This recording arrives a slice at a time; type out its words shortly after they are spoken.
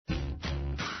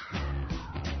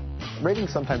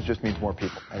ratings sometimes just means more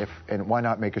people. And why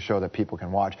not make a show that people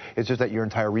can watch? It's just that your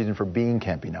entire reason for being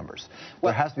can't be numbers.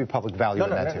 Well, there has to be public value in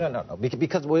that too. No.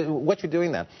 Because what you're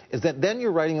doing then is that then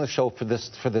you're writing the show for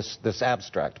this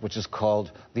abstract, which is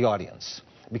called the audience,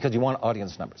 because you want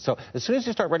audience numbers. So as soon as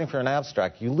you start writing for an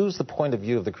abstract, you lose the point of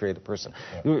view of the creative person.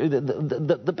 Yeah.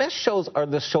 The best shows are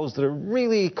the shows that are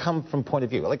really come from point of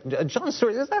view. Like Jon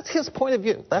Stewart, that's his point of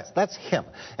view. That's him.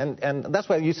 And that's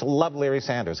why I used to love Larry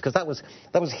Sanders, because that was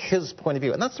his point of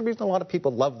view. And that's the reason a lot of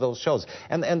people love those shows.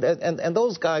 And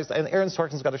those guys, and Aaron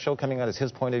Sorkin's got a show coming out as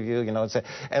his point of view, you know,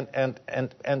 and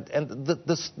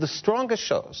the strongest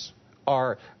shows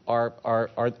are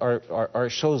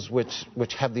shows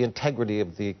which have the integrity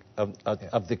of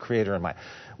the creator in mind.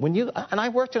 And I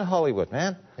worked in Hollywood,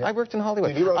 man. Yeah. I worked in Hollywood.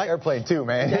 Dude, you wrote Airplane too,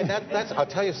 man. Yeah, I'll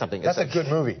tell you something. That's a good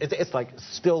movie. It's like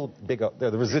still big up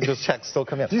there. The residual checks still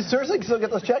come in. Do you seriously still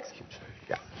get those checks?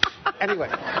 Yeah. Anyway.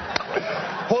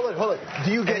 Hold it.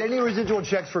 Do you get any residual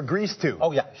checks for Grease too?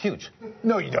 Oh yeah, huge.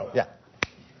 No, you don't. Yeah.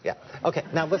 Yeah. Okay.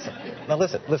 Now listen.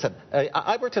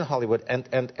 I worked in Hollywood, and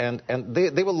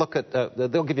they will look at.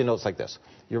 They'll give you notes like this.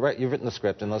 You've written the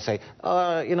script, and they'll say,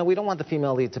 we don't want the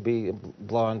female lead to be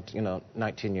blonde,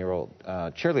 19-year-old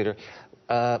cheerleader.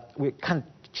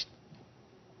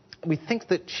 We think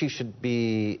that she should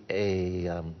be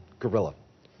a gorilla.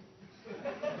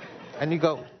 And you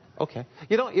go, okay.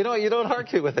 You don't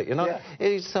argue with it. Yeah.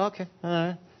 You just say, okay, all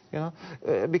right.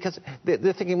 Because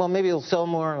they're thinking, well, maybe it'll sell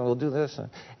more, or we'll do this,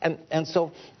 and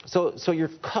so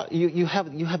you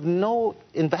have no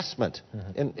investment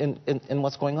in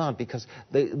what's going on, because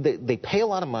they pay a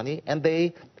lot of money, and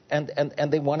they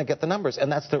want to get the numbers, and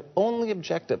that's their only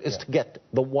objective, is to get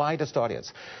the widest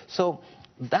audience. So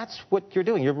that's what you're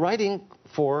doing. You're writing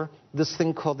for this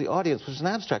thing called the audience, which is an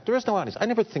abstract. There is no audience. I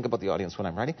never think about the audience when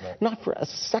I'm writing. Right. Not for a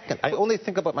second. I only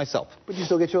think about myself. But you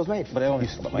still get shows made. But I only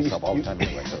think about myself all the time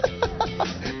anyway. So.